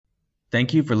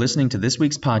Thank you for listening to this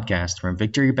week's podcast from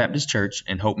Victory Baptist Church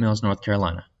in Hope Mills, North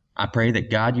Carolina. I pray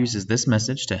that God uses this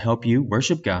message to help you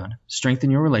worship God, strengthen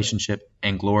your relationship,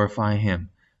 and glorify Him.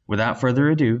 Without further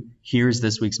ado, here is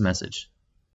this week's message.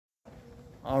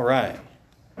 All right.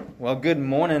 Well, good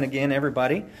morning again,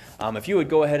 everybody. If you would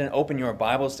go ahead and open your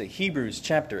Bibles to Hebrews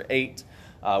chapter 8.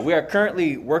 We are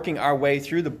currently working our way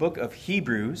through the book of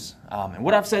Hebrews. And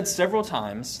what I've said several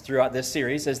times throughout this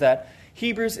series is that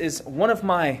Hebrews is one of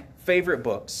my favorite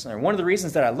books. And one of the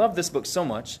reasons that I love this book so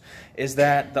much is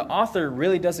that the author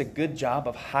really does a good job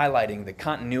of highlighting the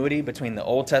continuity between the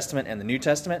Old Testament and the New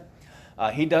Testament.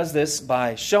 He does this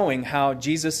by showing how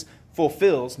Jesus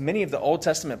fulfills many of the Old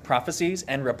Testament prophecies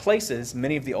and replaces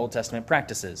many of the Old Testament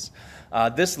practices.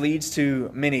 This leads to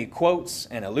many quotes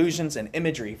and allusions and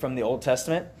imagery from the Old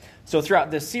Testament. So throughout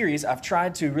this series, I've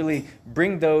tried to really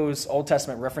bring those Old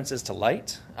Testament references to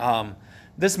light.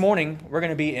 This morning, we're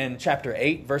going to be in chapter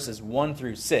 8, verses 1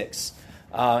 through 6.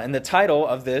 And the title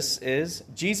of this is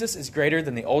Jesus is Greater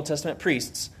Than the Old Testament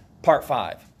Priests, Part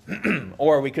 5.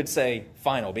 Or we could say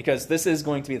final, because this is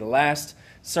going to be the last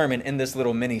sermon in this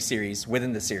little mini-series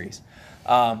within the series.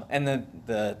 And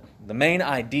the main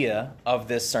idea of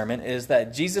this sermon is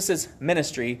that Jesus'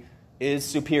 ministry is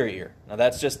superior. Now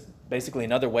that's just basically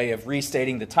another way of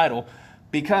restating the title,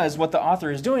 because what the author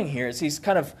is doing here is he's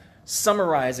kind of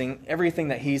summarizing everything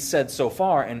that he's said so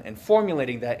far and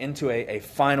formulating that into a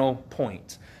final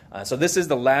point. So this is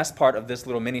the last part of this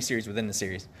little mini-series within the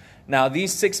series. Now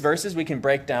these 6 verses we can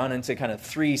break down into kind of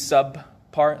 3 sub-points,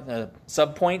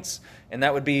 and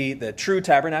that would be the true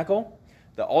tabernacle,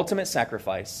 the ultimate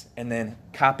sacrifice, and then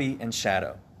copy and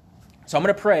shadow. So I'm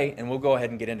going to pray, and we'll go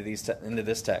ahead and get into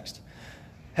this text.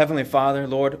 Heavenly Father,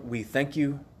 Lord, we thank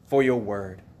you for your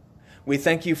word. We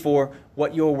thank you for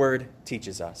what your word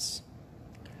teaches us.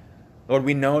 Lord,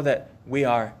 we know that we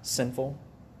are sinful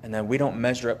and that we don't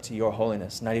measure up to your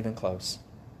holiness, not even close.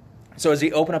 So as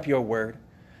we open up your word,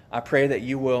 I pray that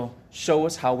you will show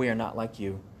us how we are not like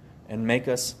you and make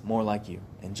us more like you.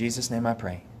 In Jesus' name I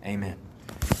pray. Amen.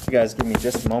 You guys give me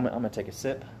just a moment. I'm going to take a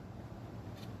sip.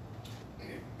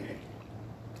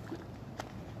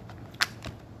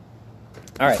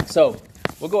 All right, so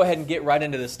we'll go ahead and get right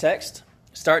into this text,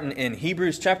 starting in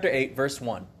Hebrews chapter 8, verse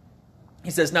 1.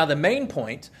 He says, "Now the main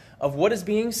point of what is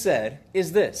being said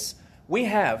is this: we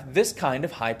have this kind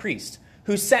of high priest,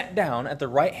 who sat down at the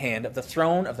right hand of the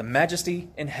throne of the majesty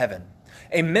in heaven,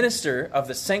 a minister of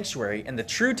the sanctuary and the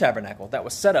true tabernacle that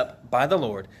was set up by the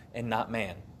Lord and not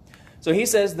man." So he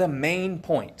says the main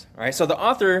point. Right? So the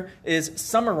author is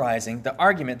summarizing the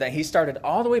argument that he started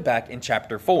all the way back in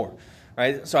chapter 4.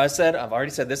 Right? So I've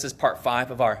already said this is part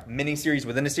 5 of our mini-series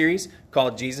within a series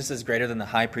called Jesus is Greater Than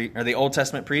the Old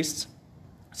Testament Priests.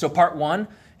 So part 1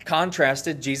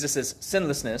 contrasted Jesus'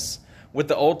 sinlessness with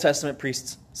the Old Testament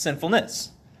priests'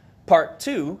 sinfulness. Part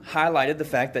 2 highlighted the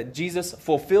fact that Jesus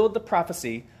fulfilled the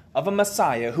prophecy of a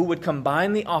Messiah who would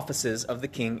combine the offices of the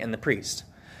king and the priest.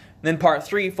 Then part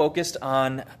 3 focused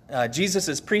on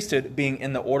Jesus' priesthood being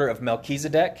in the order of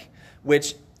Melchizedek,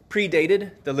 which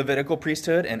predated the Levitical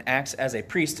priesthood and acts as a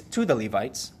priest to the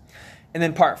Levites. And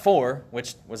then part 4,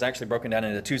 which was actually broken down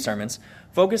into 2 sermons,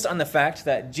 focused on the fact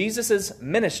that Jesus'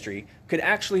 ministry could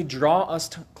actually draw us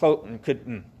close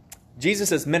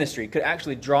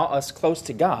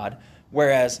to God,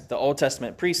 whereas the Old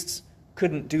Testament priests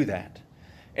couldn't do that.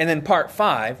 And then part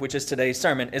 5, which is today's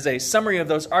sermon, is a summary of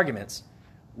those arguments,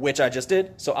 which I just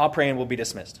did, so I'll pray and we'll be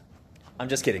dismissed. I'm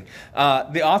just kidding.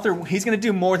 The author, he's going to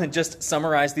do more than just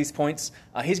summarize these points.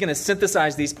 He's going to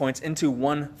synthesize these points into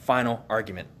one final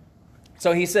argument.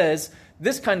 So he says,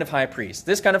 this kind of high priest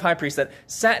that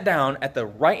sat down at the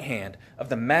right hand of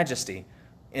the majesty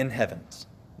in heavens.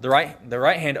 The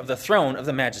right hand of the throne of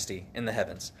the majesty in the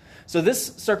heavens. So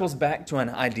this circles back to an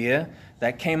idea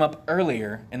that came up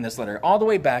earlier in this letter, all the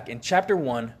way back in chapter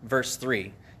 1, verse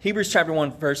 3. Hebrews chapter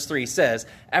 1, verse 3 says,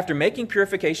 "After making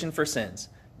purification for sins,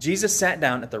 Jesus sat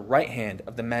down at the right hand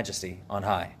of the majesty on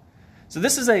high." So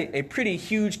this is a pretty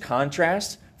huge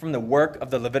contrast from the work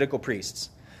of the Levitical priests.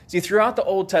 See, throughout the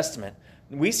Old Testament,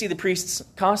 we see the priests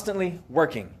constantly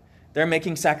working. They're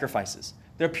making sacrifices.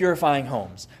 They're purifying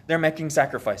homes. They're making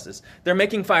sacrifices. They're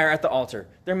making fire at the altar.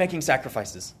 They're making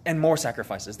sacrifices and more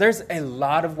sacrifices. There's a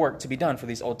lot of work to be done for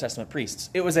these Old Testament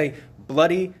priests. It was a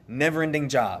bloody, never-ending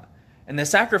job. And the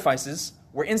sacrifices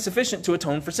were insufficient to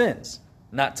atone for sins.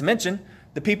 Not to mention,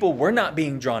 the people were not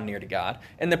being drawn near to God,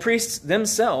 and the priests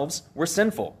themselves were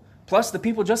sinful. Plus, the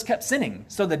people just kept sinning,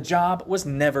 so the job was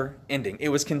never ending. It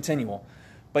was continual.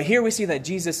 But here we see that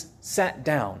Jesus sat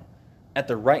down at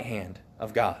the right hand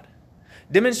of God.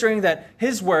 demonstrating that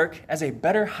his work as a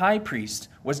better high priest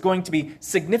was going to be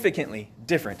significantly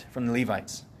different from the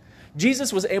Levites.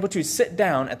 Jesus was able to sit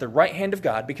down at the right hand of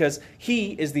God because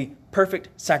he is the perfect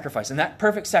sacrifice, and that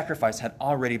perfect sacrifice had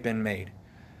already been made.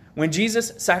 When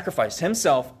Jesus sacrificed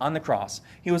himself on the cross,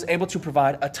 he was able to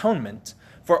provide atonement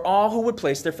for all who would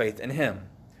place their faith in him,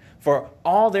 for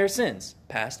all their sins,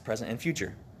 past, present, and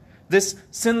future. This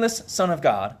sinless Son of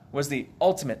God was the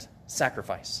ultimate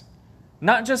sacrifice.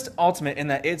 Not just ultimate in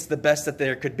that it's the best that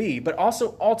there could be, but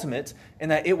also ultimate in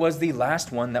that it was the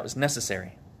last one that was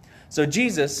necessary.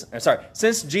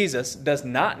 Since Jesus does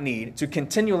not need to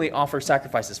continually offer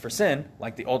sacrifices for sin,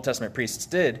 like the Old Testament priests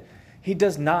did, he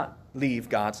does not leave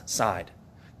God's side.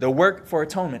 The work for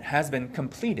atonement has been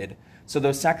completed, so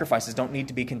those sacrifices don't need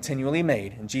to be continually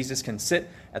made, and Jesus can sit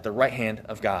at the right hand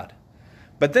of God.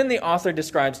 But then the author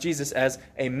describes Jesus as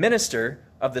a minister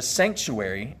of the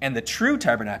sanctuary and the true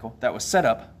tabernacle that was set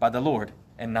up by the Lord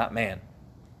and not man.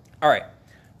 All right,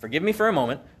 forgive me for a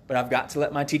moment, but I've got to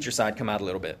let my teacher side come out a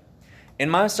little bit. In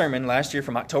my sermon last year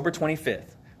from October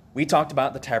 25th, we talked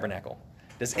about the tabernacle.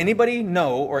 Does anybody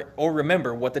know or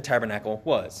remember what the tabernacle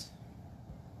was?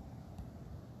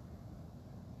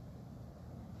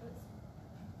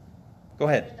 Go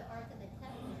ahead.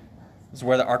 This is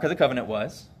where the Ark of the Covenant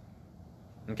was.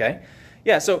 Okay?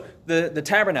 Yeah, so the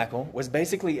tabernacle was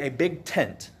basically a big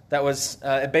tent that was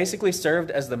it basically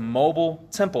served as the mobile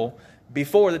temple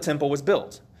before the temple was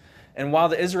built. And while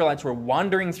the Israelites were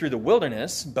wandering through the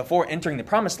wilderness before entering the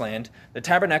Promised Land, the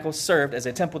tabernacle served as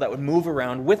a temple that would move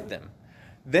around with them.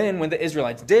 Then when the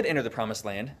Israelites did enter the Promised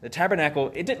Land, the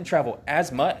tabernacle, it didn't travel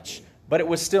as much, but it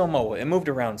was still mobile. It moved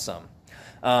around some.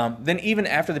 Then even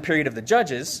after the period of the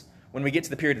Judges, when we get to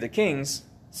the period of the Kings,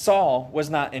 Saul was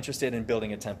not interested in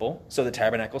building a temple, so the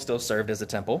tabernacle still served as a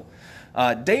temple.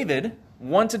 David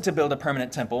wanted to build a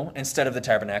permanent temple instead of the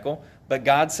tabernacle, but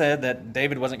God said that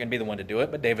David wasn't going to be the one to do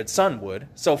it, but David's son would.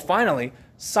 So finally,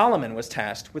 Solomon was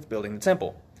tasked with building the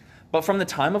temple. But from the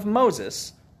time of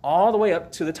Moses all the way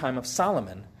up to the time of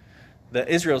Solomon,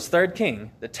 Israel's third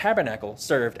king, the tabernacle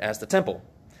served as the temple.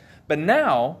 But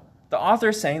now, the author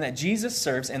is saying that Jesus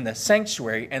serves in the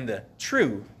sanctuary and the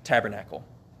true tabernacle.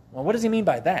 Well, what does he mean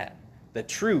by that? The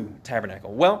true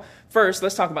tabernacle. Well, first,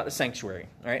 let's talk about the sanctuary.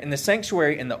 All right? In the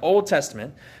sanctuary in the Old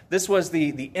Testament, this was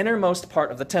the innermost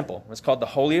part of the temple. It was called the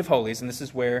Holy of Holies, and this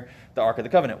is where the Ark of the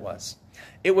Covenant was.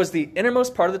 It was the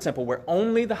innermost part of the temple where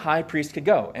only the high priest could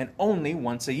go, and only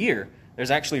once a year.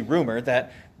 There's actually rumor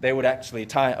that they would actually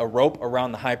tie a rope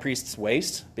around the high priest's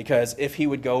waist, because if he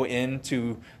would go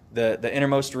into the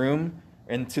innermost room,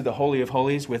 into the Holy of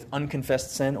Holies with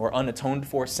unconfessed sin or unatoned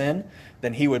for sin,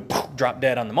 then he would drop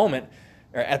dead on the moment,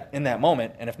 or in that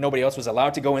moment. And if nobody else was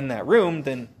allowed to go in that room,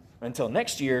 then until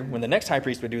next year, when the next high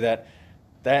priest would do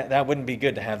that wouldn't be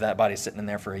good to have that body sitting in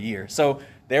there for a year. So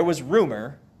there was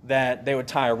rumor that they would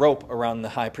tie a rope around the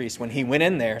high priest when he went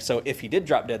in there, so if he did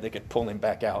drop dead, they could pull him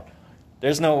back out.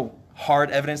 There's no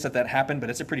hard evidence that happened, but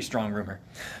it's a pretty strong rumor.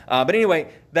 But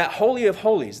anyway, that Holy of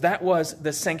Holies, that was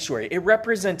the sanctuary. It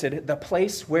represented the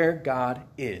place where God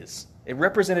is. It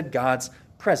represented God's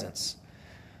presence.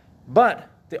 But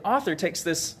the author takes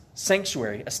this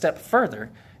sanctuary a step further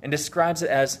and describes it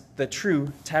as the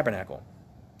true tabernacle.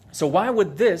 So why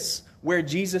would this, where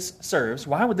Jesus serves,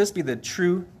 why would this be the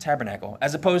true tabernacle,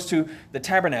 as opposed to the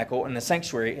tabernacle and the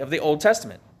sanctuary of the Old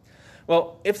Testament?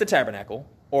 Well, if the tabernacle,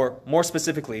 or more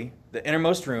specifically, the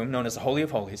innermost room, known as the Holy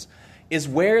of Holies, is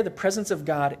where the presence of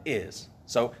God is.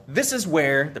 So this is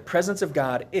where the presence of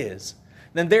God is.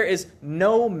 Then there is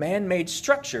no man-made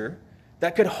structure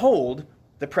that could hold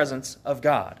the presence of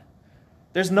God.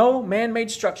 There's no man-made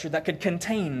structure that could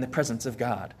contain the presence of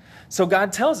God. So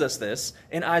God tells us this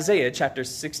in Isaiah chapter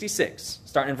 66,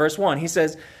 starting in verse 1. He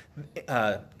says,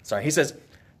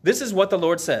 "This is what the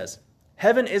Lord says,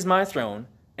 Heaven is my throne,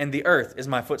 and the earth is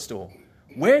my footstool.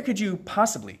 Where could you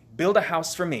possibly build a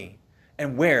house for me?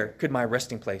 And where could my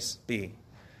resting place be?"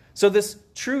 So this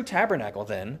true tabernacle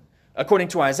then, according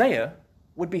to Isaiah,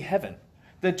 would be heaven.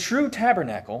 The true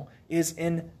tabernacle is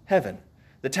in heaven.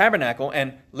 The tabernacle,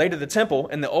 and later the temple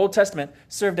in the Old Testament,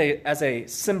 served as a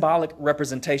symbolic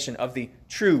representation of the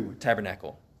true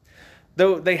tabernacle.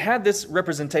 Though they had this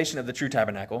representation of the true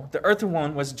tabernacle, the earthly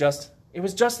one was just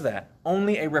that,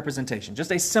 only a representation,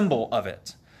 just a symbol of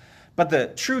it. But the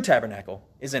true tabernacle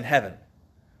is in heaven.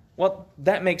 Well,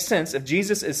 that makes sense. If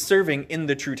Jesus is serving in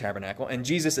the true tabernacle and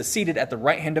Jesus is seated at the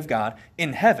right hand of God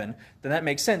in heaven, then that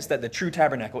makes sense that the true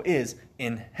tabernacle is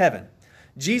in heaven.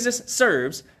 Jesus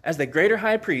serves as the greater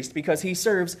high priest because he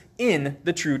serves in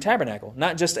the true tabernacle,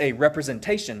 not just a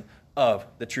representation of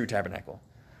the true tabernacle.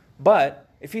 But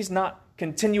if he's not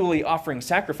continually offering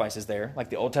sacrifices there, like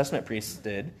the Old Testament priests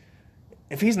did,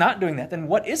 if he's not doing that, then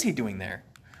what is he doing there?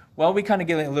 Well, we kind of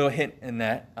get a little hint in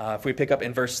that if we pick up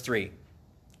in verse 3.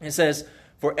 It says,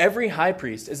 "For every high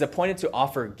priest is appointed to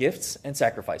offer gifts and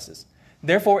sacrifices.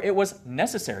 Therefore, it was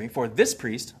necessary for this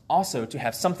priest also to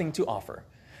have something to offer.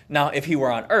 Now, if he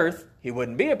were on earth, he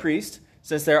wouldn't be a priest,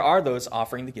 since there are those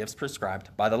offering the gifts prescribed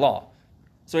by the law."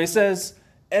 So he says,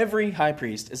 every high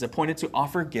priest is appointed to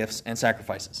offer gifts and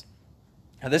sacrifices.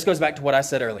 Now, this goes back to what I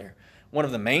said earlier. One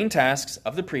of the main tasks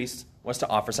of the priests was to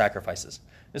offer sacrifices.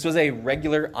 This was a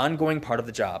regular, ongoing part of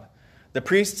the job. The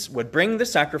priests would bring the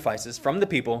sacrifices from the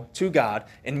people to God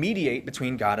and mediate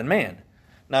between God and man.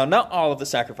 Now, not all of the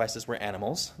sacrifices were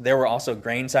animals. There were also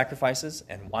grain sacrifices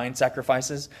and wine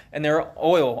sacrifices, and there were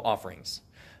oil offerings.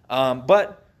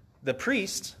 But the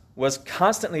priest was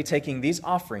constantly taking these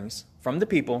offerings from the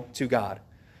people to God.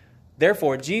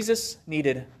 Therefore, Jesus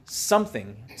needed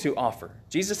something to offer.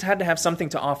 Jesus had to have something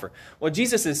to offer. Well,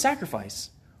 Jesus'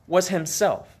 sacrifice was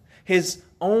himself, his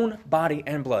own body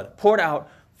and blood, poured out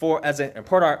as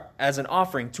an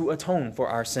offering to atone for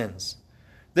our sins.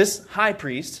 This high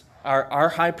priest, our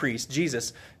high priest,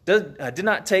 Jesus, did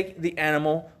not take the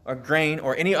animal or grain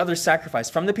or any other sacrifice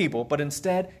from the people, but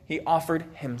instead he offered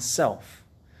himself.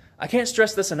 I can't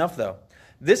stress this enough, though.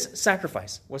 This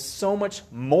sacrifice was so much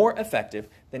more effective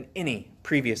than any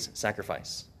previous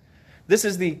sacrifice. This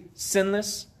is the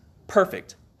sinless,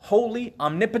 perfect, holy,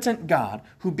 omnipotent God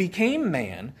who became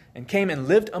man and came and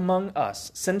lived among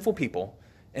us, sinful people,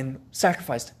 and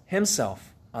sacrificed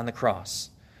himself on the cross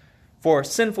for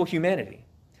sinful humanity.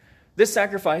 This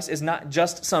sacrifice is not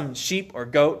just some sheep or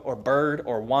goat or bird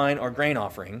or wine or grain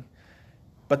offering,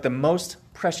 but the most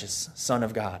precious Son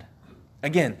of God.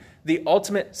 Again, the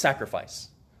ultimate sacrifice.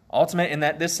 Ultimate in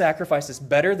that this sacrifice is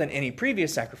better than any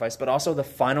previous sacrifice, but also the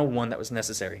final one that was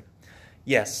necessary.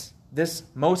 Yes, this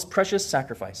most precious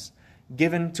sacrifice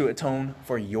given to atone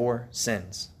for your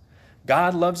sins.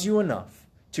 God loves you enough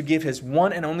to give his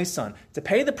one and only Son to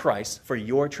pay the price for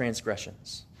your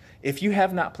transgressions. If you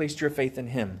have not placed your faith in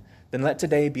him, then let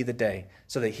today be the day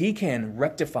so that he can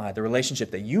rectify the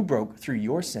relationship that you broke through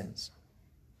your sins.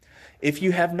 If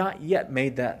you have not yet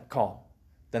made that call,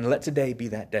 then let today be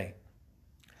that day.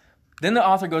 Then the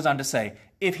author goes on to say,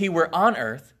 if he were on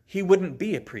earth, he wouldn't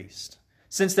be a priest,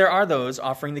 since there are those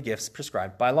offering the gifts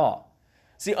prescribed by law.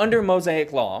 See, under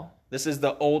Mosaic law, this is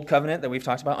the old covenant that we've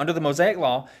talked about. Under the Mosaic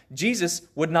law, Jesus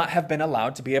would not have been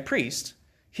allowed to be a priest.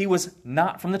 He was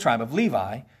not from the tribe of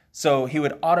Levi, so he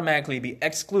would automatically be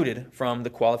excluded from the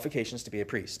qualifications to be a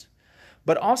priest.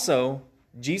 But also,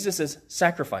 Jesus'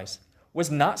 sacrifice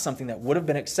was not something that would have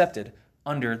been accepted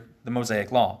under the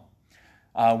Mosaic law.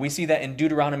 We see that in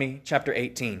Deuteronomy chapter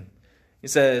 18. It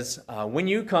says, when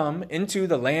you come into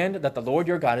the land that the Lord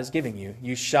your God is giving you,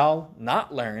 you shall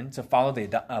not learn to follow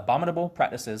the abominable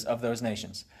practices of those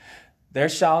nations. There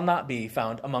shall not be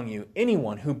found among you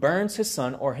anyone who burns his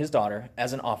son or his daughter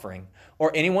as an offering,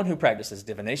 or anyone who practices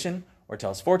divination, or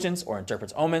tells fortunes, or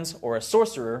interprets omens, or a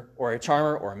sorcerer, or a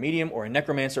charmer, or a medium, or a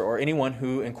necromancer, or anyone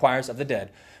who inquires of the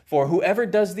dead. For whoever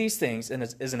does these things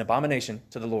is an abomination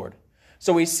to the Lord.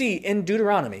 So we see in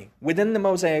Deuteronomy, within the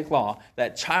Mosaic law,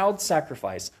 that child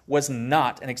sacrifice was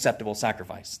not an acceptable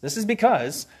sacrifice. This is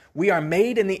because we are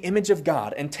made in the image of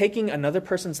God, and taking another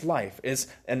person's life is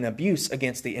an abuse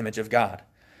against the image of God.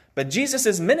 But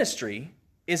Jesus' ministry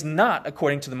is not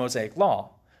according to the Mosaic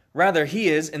law. Rather, he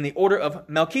is in the order of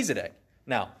Melchizedek.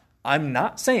 Now, I'm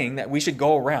not saying that we should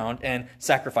go around and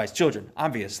sacrifice children,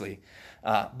 obviously.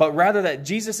 But rather that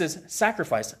Jesus'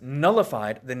 sacrifice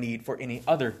nullified the need for any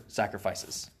other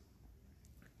sacrifices.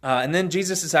 And then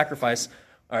since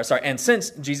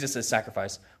Jesus'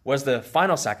 sacrifice was the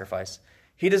final sacrifice,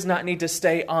 he does not need to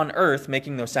stay on earth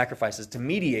making those sacrifices to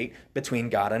mediate between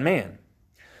God and man.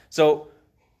 So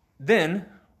then,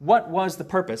 what was the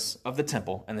purpose of the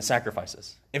temple and the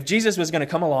sacrifices? If Jesus was going to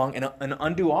come along and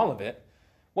undo all of it,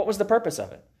 what was the purpose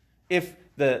of it? If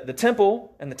the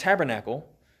temple and the tabernacle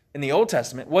in the Old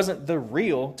Testament wasn't the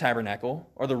real tabernacle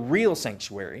or the real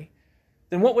sanctuary,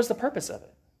 then what was the purpose of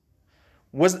it?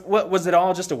 Was it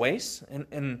all just a waste?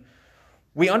 And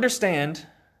we understand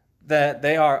that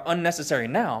they are unnecessary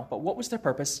now, but what was their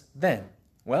purpose then?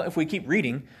 Well, if we keep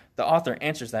reading, the author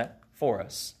answers that for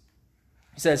us.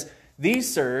 He says,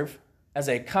 these serve as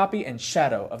a copy and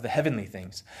shadow of the heavenly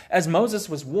things, as Moses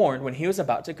was warned when he was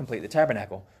about to complete the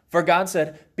tabernacle. For God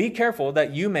said, be careful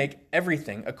that you make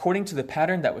everything according to the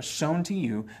pattern that was shown to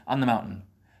you on the mountain.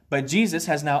 But Jesus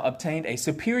has now obtained a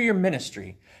superior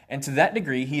ministry, and to that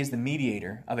degree he is the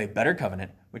mediator of a better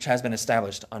covenant, which has been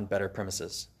established on better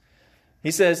premises.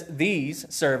 He says, these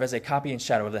serve as a copy and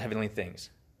shadow of the heavenly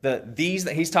things. these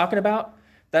that he's talking about,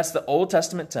 that's the Old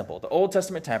Testament temple, the Old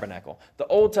Testament tabernacle, the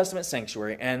Old Testament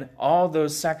sanctuary, and all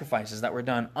those sacrifices that were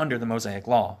done under the Mosaic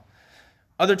law.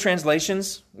 Other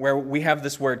translations where we have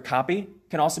this word copy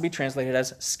can also be translated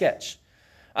as sketch.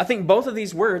 I think both of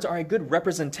these words are a good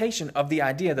representation of the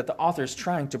idea that the author is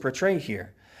trying to portray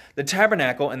here. The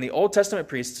tabernacle and the Old Testament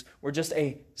priests were just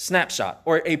a snapshot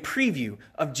or a preview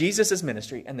of Jesus'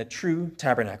 ministry and the true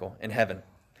tabernacle in heaven.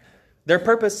 Their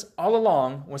purpose all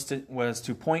along was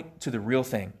to point to the real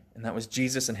thing, and that was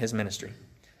Jesus and his ministry.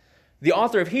 The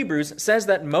author of Hebrews says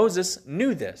that Moses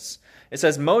knew this. It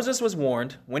says, Moses was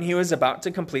warned when he was about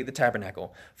to complete the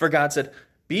tabernacle. For God said,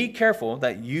 be careful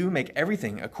that you make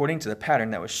everything according to the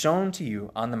pattern that was shown to you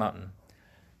on the mountain.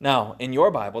 Now, in your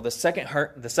Bible, the second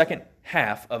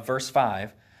half of verse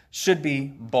 5 should be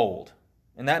bold.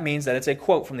 And that means that it's a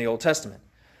quote from the Old Testament.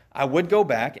 I would go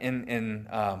back and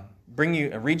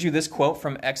read you this quote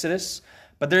from Exodus,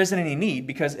 but there isn't any need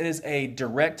because it is a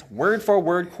direct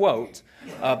word-for-word quote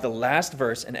of the last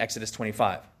verse in Exodus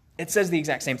 25. It says the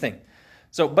exact same thing.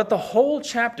 But the whole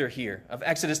chapter here of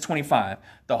Exodus 25,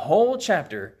 the whole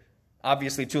chapter,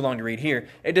 obviously too long to read here,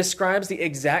 it describes the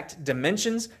exact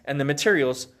dimensions and the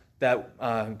materials that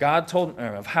how God told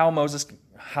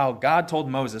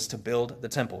Moses to build the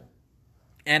temple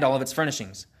and all of its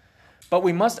furnishings. But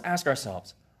we must ask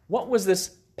ourselves, what was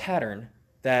this pattern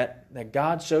that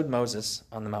God showed Moses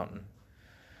on the mountain?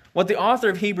 What the author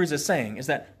of Hebrews is saying is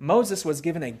that Moses was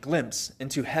given a glimpse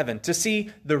into heaven to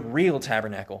see the real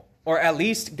tabernacle, or at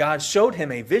least God showed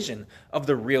him a vision of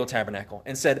the real tabernacle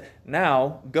and said,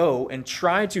 now go and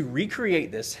try to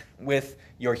recreate this with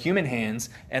your human hands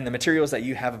and the materials that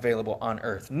you have available on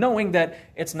earth, knowing that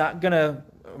it's not going to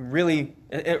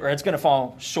it's going to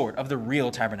fall short of the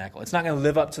real tabernacle. It's not going to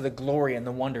live up to the glory and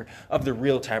the wonder of the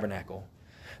real tabernacle.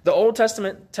 The Old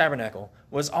Testament tabernacle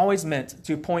was always meant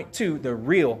to point to the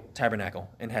real tabernacle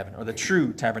in heaven, or the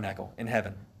true tabernacle in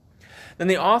heaven. Then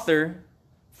the author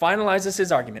finalizes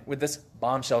his argument with this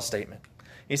bombshell statement.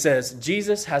 He says,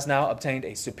 Jesus has now obtained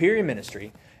a superior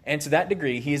ministry, and to that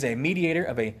degree, he is a mediator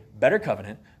of a better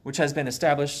covenant, which has been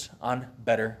established on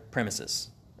better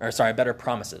promises.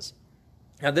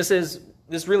 Now, this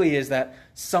really is that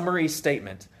summary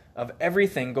statement of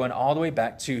everything going all the way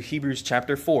back to Hebrews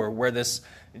chapter 4, where this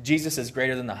Jesus is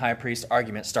greater than the high priest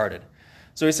argument started.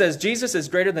 So he says, Jesus is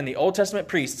greater than the Old Testament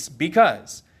priests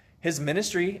because his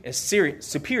ministry is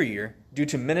superior due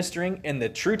to ministering in the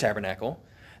true tabernacle.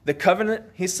 The covenant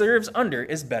he serves under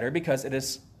is better because it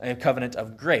is a covenant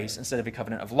of grace instead of a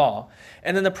covenant of law.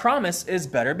 And then the promise is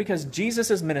better because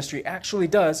Jesus' ministry actually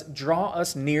does draw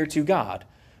us near to God,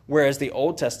 whereas the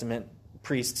Old Testament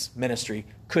priest's ministry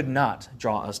could not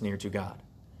draw us near to God.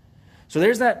 So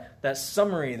there's that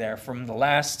summary there from the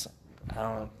last,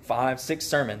 5-6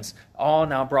 sermons, all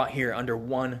now brought here under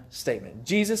one statement.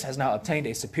 Jesus has now obtained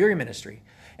a superior ministry,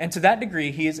 and to that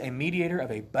degree, he is a mediator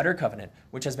of a better covenant,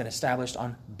 which has been established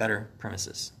on better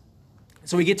premises.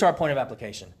 So we get to our point of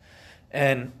application.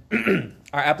 And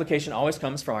our application always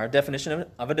comes from our definition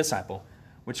of a disciple,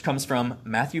 which comes from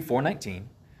Matthew 4:19,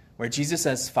 where Jesus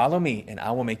says, follow me, and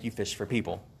I will make you fish for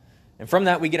people. And from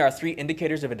that, we get our 3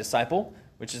 indicators of a disciple,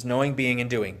 which is knowing, being, and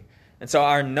doing. And so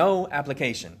our know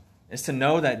application is to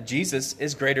know that Jesus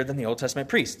is greater than the Old Testament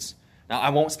priests. Now, I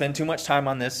won't spend too much time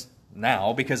on this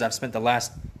now because I've spent the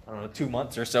last, 2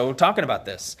 months or so talking about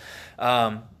this.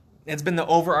 It's been the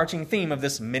overarching theme of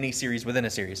this mini-series within a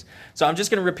series. So I'm just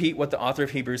going to repeat what the author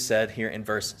of Hebrews said here in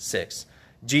verse 6.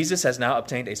 Jesus has now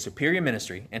obtained a superior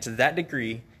ministry, and to that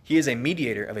degree, he is a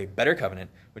mediator of a better covenant,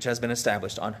 which has been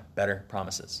established on better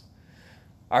promises.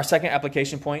 Our second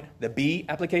application point, the be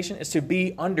application, is to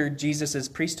be under Jesus'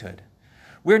 priesthood.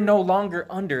 We're no longer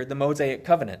under the Mosaic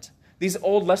covenant. These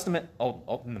Old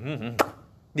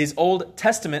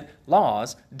Testament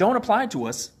laws don't apply to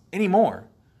us anymore.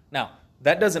 Now,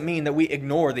 that doesn't mean that we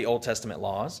ignore the Old Testament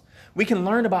laws. We can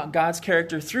learn about God's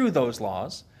character through those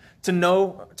laws. To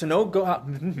know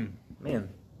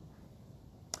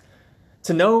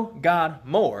God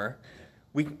more,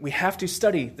 we have to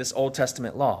study this Old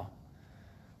Testament law.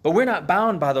 But we're not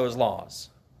bound by those laws.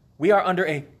 We are under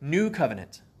a new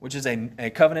covenant, which is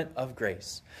a covenant of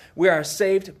grace. We are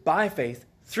saved by faith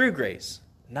through grace,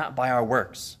 not by our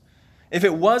works. If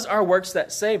it was our works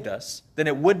that saved us, then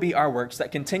it would be our works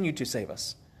that continue to save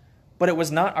us. But it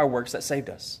was not our works that saved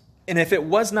us. And if it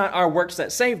was not our works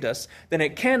that saved us, then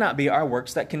it cannot be our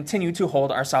works that continue to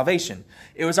hold our salvation.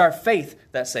 It was our faith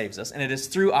that saves us, and it is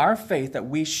through our faith that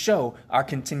we show our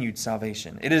continued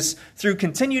salvation. It is through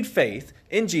continued faith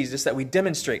in Jesus that we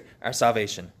demonstrate our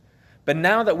salvation. But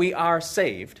now that we are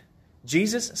saved,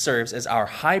 Jesus serves as our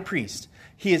high priest.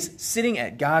 He is sitting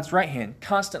at God's right hand,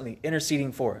 constantly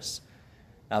interceding for us.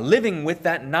 Now, living with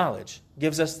that knowledge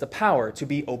gives us the power to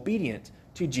be obedient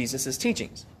to Jesus'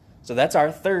 teachings. So that's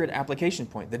our third application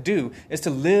point. The do is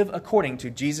to live according to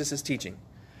Jesus' teaching.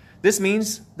 This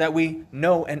means that we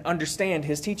know and understand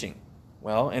his teaching.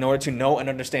 Well, in order to know and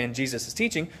understand Jesus'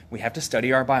 teaching, we have to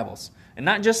study our Bibles. And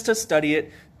not just to study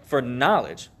it for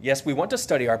knowledge. Yes, we want to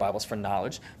study our Bibles for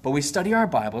knowledge, but we study our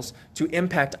Bibles to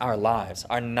impact our lives.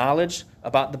 Our knowledge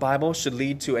about the Bible should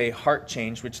lead to a heart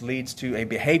change, which leads to a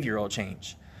behavioral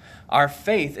change. Our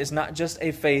faith is not just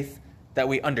a faith that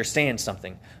we understand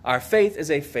something. Our faith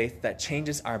is a faith that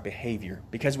changes our behavior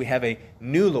because we have a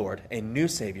new Lord, a new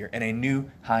Savior, and a new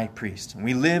high priest. And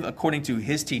we live according to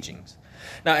his teachings.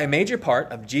 Now, a major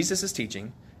part of Jesus'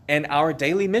 teaching and our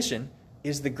daily mission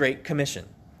is the Great Commission.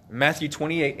 Matthew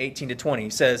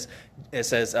 28:18-20 says,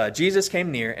 Jesus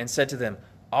came near and said to them,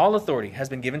 "All authority has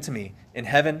been given to me in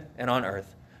heaven and on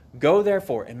earth. Go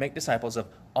therefore and make disciples of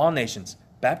all nations,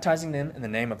 baptizing them in the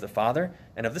name of the Father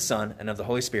and of the Son and of the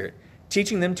Holy Spirit,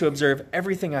 teaching them to observe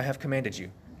everything I have commanded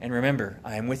you. And remember,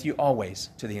 I am with you always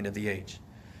to the end of the age."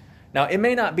 Now, it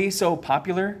may not be so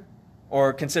popular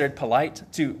or considered polite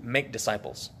to make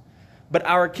disciples, but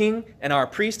our King and our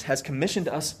priest has commissioned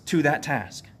us to that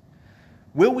task.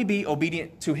 Will we be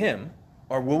obedient to him,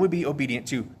 or will we be obedient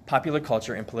to popular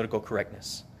culture and political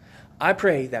correctness? I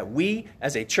pray that we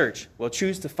as a church will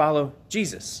choose to follow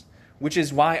Jesus, which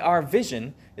is why our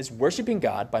vision is worshiping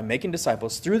God by making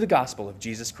disciples through the gospel of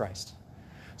Jesus Christ.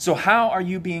 So how are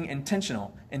you being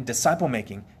intentional in disciple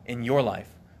making in your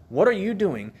life? What are you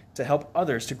doing to help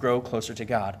others to grow closer to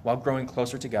God while growing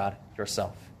closer to God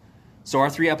yourself? So our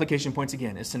three application points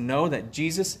again is to know that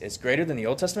Jesus is greater than the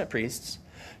Old Testament priests,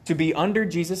 to be under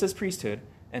Jesus' priesthood,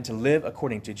 and to live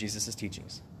according to Jesus'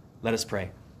 teachings. Let us pray.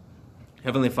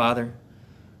 Heavenly Father,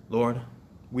 Lord,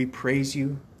 we praise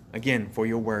you again for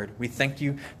your word. We thank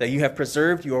you that you have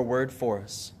preserved your word for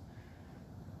us.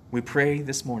 We pray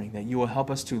this morning that you will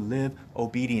help us to live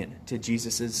obedient to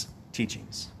Jesus'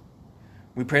 teachings.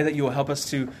 We pray that you will help us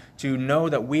to know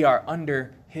that we are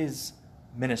under his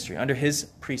ministry, under his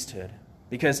priesthood,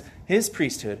 because his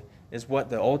priesthood is what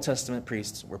the Old Testament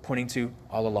priests were pointing to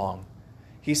all along.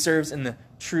 He serves in the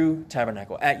true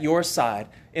tabernacle, at your side,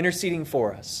 interceding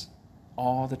for us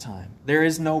all the time. There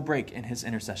is no break in his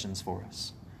intercessions for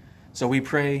us. So we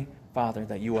pray, Father,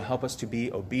 that you will help us to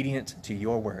be obedient to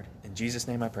your word. In Jesus'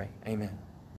 name I pray. Amen.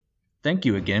 Thank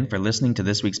you again for listening to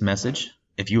this week's message.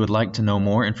 If you would like to know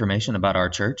more information about our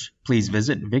church, please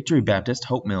visit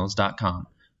victorybaptisthopemills.com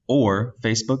or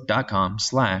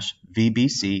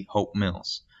facebook.com/VBC Hope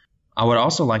Mills. I would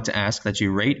also like to ask that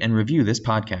you rate and review this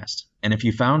podcast. And if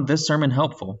you found this sermon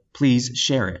helpful, please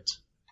share it.